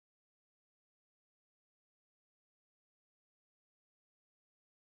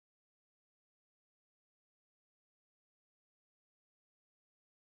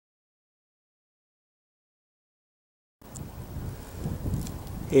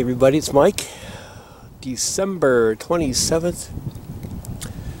Hey everybody, it's Mike. December 27th.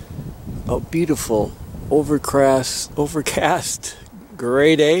 A beautiful overcast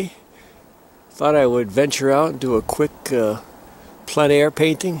gray day. Thought I would venture out and do a quick plein air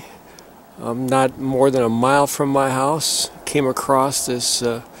painting. I'm not more than a mile from my house. Came across this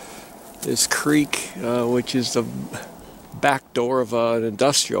creek, which is the back door of an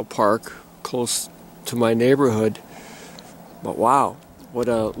industrial park close to my neighborhood. But wow, what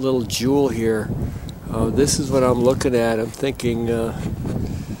a little jewel here. This is what I'm looking at. I'm thinking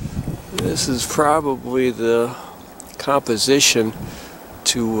this is probably the composition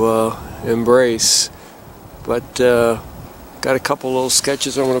to embrace. But got a couple little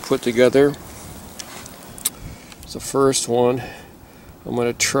sketches I'm going to put together. It's the first one. I'm going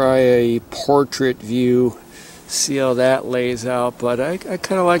to try a portrait view, see how that lays out. But I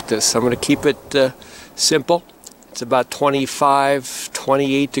kind of like this. I'm going to keep it simple. It's about 25,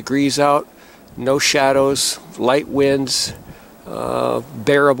 28 degrees out. No shadows, light winds,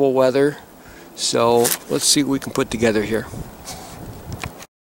 bearable weather. So let's see what we can put together here.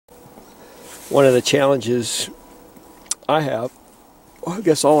 One of the challenges I have, well, I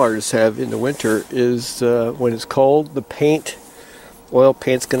guess all artists have in the winter, is when it's cold, the oil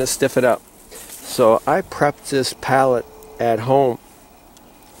paint's going to stiffen up. So I prepped this palette at home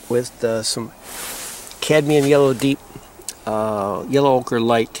with some cadmium yellow deep, yellow ochre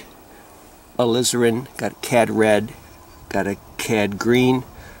light, alizarin, got a cad red, got a cad green,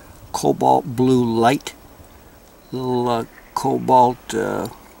 cobalt blue light, little cobalt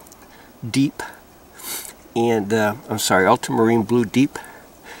deep, and I'm sorry, ultramarine blue deep,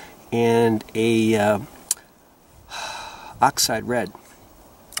 and a oxide red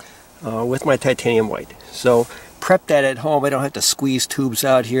with my titanium white. So prep that at home. I don't have to squeeze tubes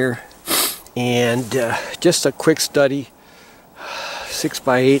out here. And just a quick study,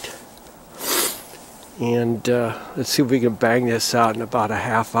 6x8, and let's see if we can bang this out in about a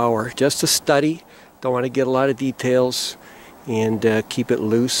half hour. Just a study, don't want to get a lot of details, and keep it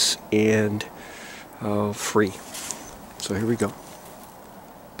loose and free. So here we go.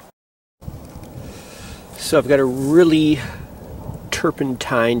 So I've got a really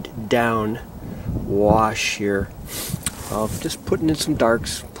turpentined down wash here. Just putting in some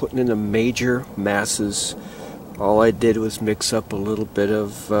darks, putting in the major masses. All I did was mix up a little bit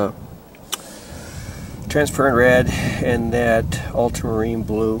of transparent red and that ultramarine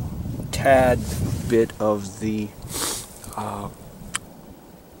blue, tad bit of the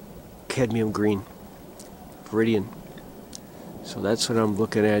cadmium green, viridian. So that's what I'm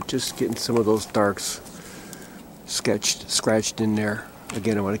looking at, just getting some of those darks scratched in there.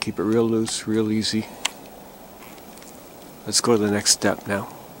 Again, I want to keep it real loose, real easy. Let's go to the next step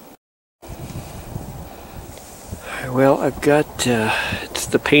now. Well, I've got,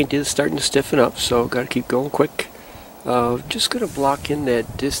 the paint is starting to stiffen up, so I've got to keep going quick. Just going to block in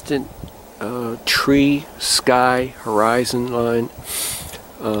that distant tree, sky, horizon line.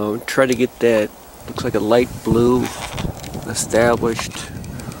 Try to get that, looks like a light blue, established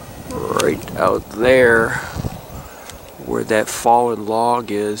right out there where that fallen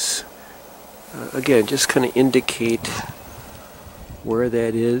log is. Again, just kind of indicate where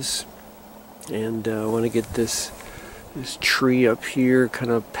that is, and I want to get this tree up here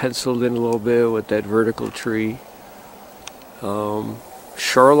kind of penciled in a little bit with that vertical tree.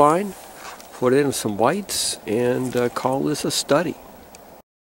 Shoreline, put in some whites, and call this a study.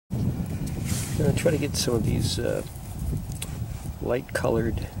 I'm going to try to get some of these light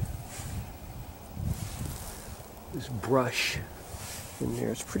colored, this brush in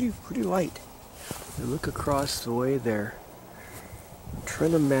there. It's pretty light. And look across the way there. I'm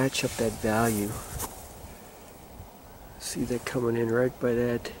trying to match up that value. See that coming in right by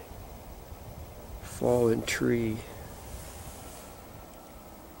that fallen tree.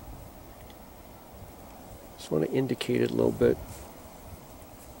 Just want to indicate it a little bit.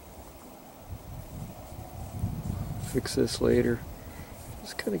 Fix this later.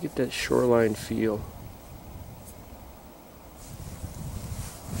 Just kind of get that shoreline feel.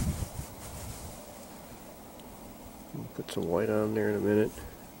 Put some white on there in a minute.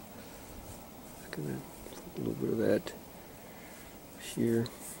 Just gonna put a little bit of that here.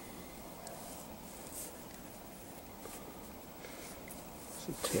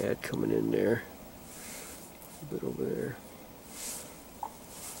 Some tad coming in there. A bit over there.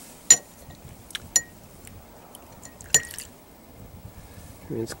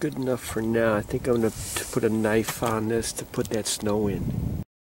 I mean, it's good enough for now. I think I'm going to put a knife on this to put that snow in.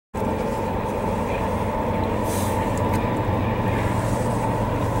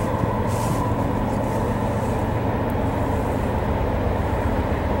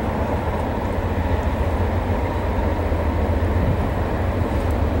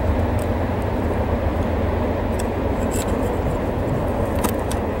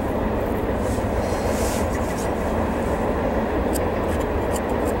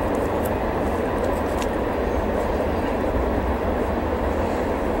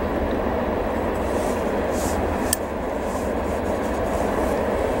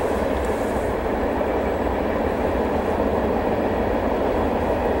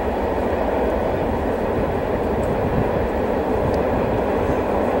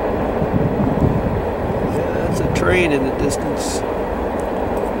 train in the distance.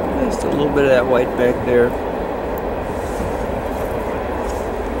 Just a little bit of that white back there.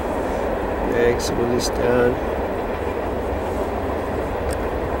 Drag some of this down.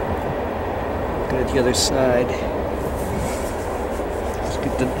 Look at the other side. Let's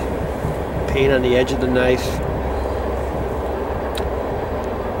get the paint on the edge of the knife.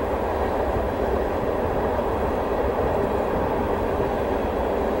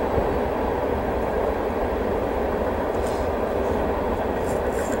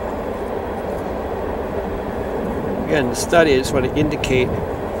 Again, the study, I just want to indicate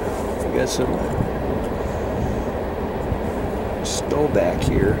we got some snow back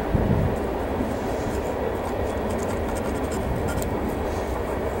here.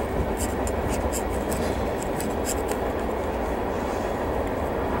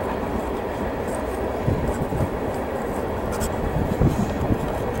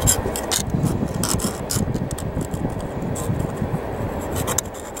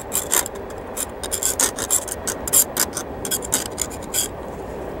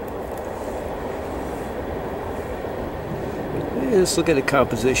 Let's look at the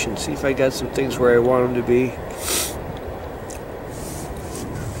composition, see if I got some things where I want them to be.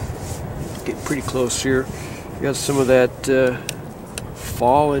 Getting pretty close here. Got some of that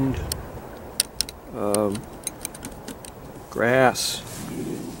fallen grass,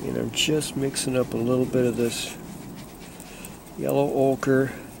 and I'm just mixing up a little bit of this yellow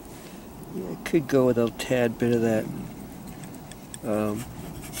ochre. I could go with a tad bit of that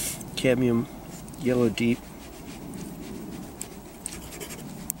cadmium yellow deep.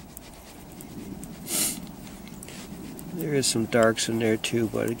 There is some darks in there too,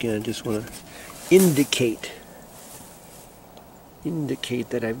 but again, I just want to indicate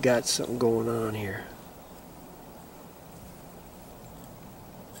that I've got something going on here.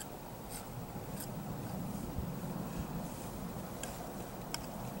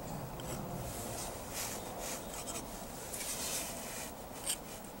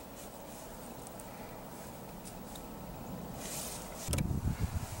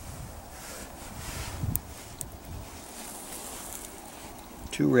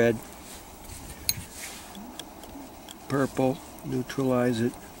 Too red, purple, neutralize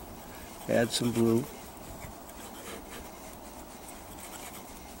it, add some blue.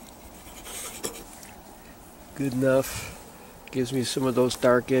 Good enough, gives me some of those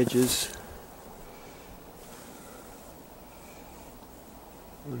dark edges.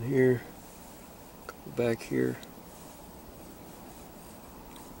 One here, couple back here.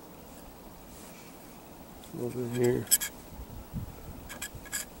 Over here.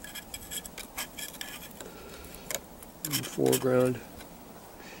 In the foreground,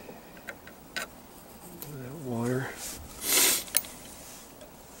 that water.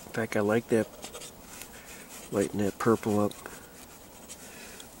 In fact, I like that, lighten that purple up.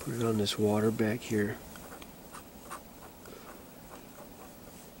 Put it on this water back here.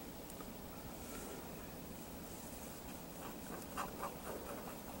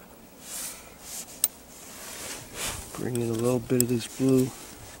 Bring in a little bit of this blue.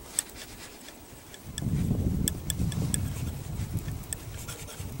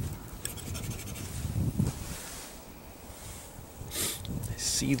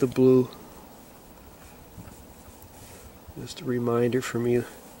 See the blue. Just a reminder for me.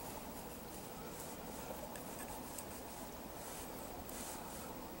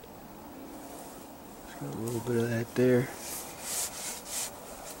 Got a little bit of that there.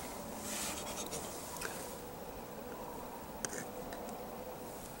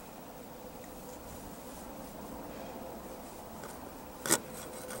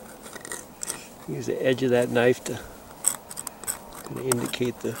 Use the edge of that knife to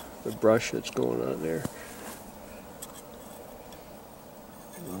indicate the brush that's going on there.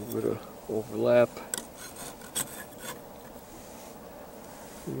 A little bit of overlap.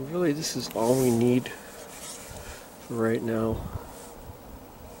 And really, this is all we need for right now.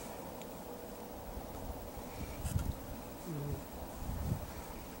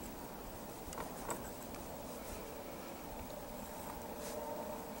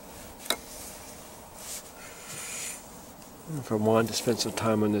 If I wanted to spend some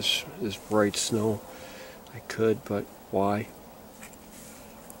time on this bright snow, I could, but why?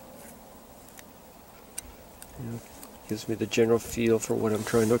 You know, gives me the general feel for what I'm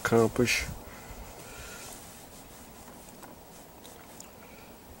trying to accomplish.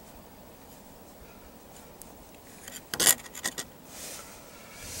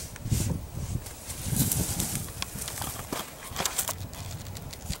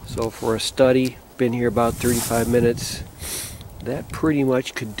 So for a study, been here about 35 minutes. That pretty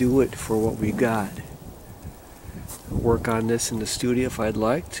much could do it for what we got. work on this in the studio if I'd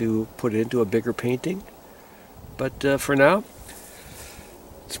like to put it into a bigger painting. But for now,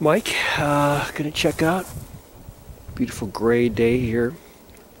 it's Mike. Gonna check out. Beautiful gray day here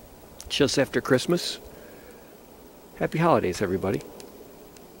just after Christmas. Happy holidays, everybody.